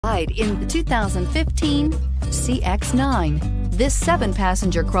ride in the 2015 CX-9. This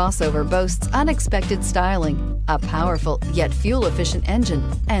 7-passenger crossover boasts unexpected styling, a powerful yet fuel-efficient engine,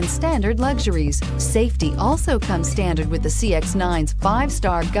 and standard luxuries. Safety also comes standard with the CX-9's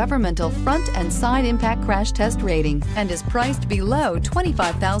 5-star governmental front and side impact crash test rating and is priced below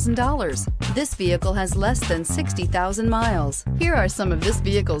 $25,000. This vehicle has less than 60,000 miles. Here are some of this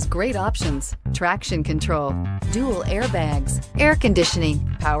vehicle's great options: traction control, dual airbags, air conditioning,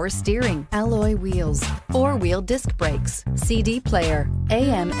 power steering, alloy wheels, 4-wheel disc brakes, CD player,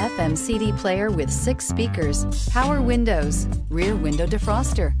 AM/FM CD player with 6 speakers, power windows, rear window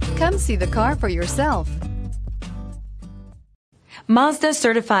defroster. Come see the car for yourself. Mazda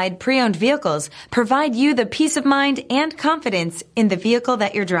certified pre-owned vehicles provide you the peace of mind and confidence in the vehicle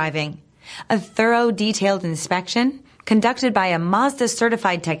that you're driving. A thorough, detailed inspection conducted by a Mazda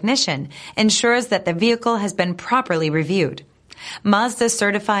certified technician ensures that the vehicle has been properly reviewed. Mazda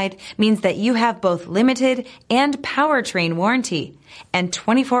certified means that you have both limited and powertrain warranty and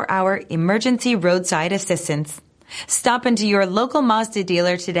 24-hour emergency roadside assistance. Stop into your local Mazda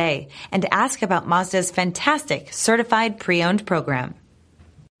dealer today and ask about Mazda's fantastic certified pre-owned program.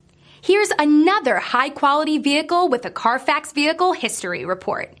 Here's another high-quality vehicle with a CARFAX Vehicle History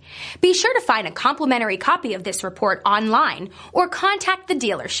Report. Be sure to find a complimentary copy of this report online or contact the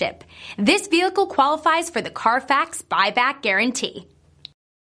dealership. This vehicle qualifies for the CARFAX Buyback Guarantee.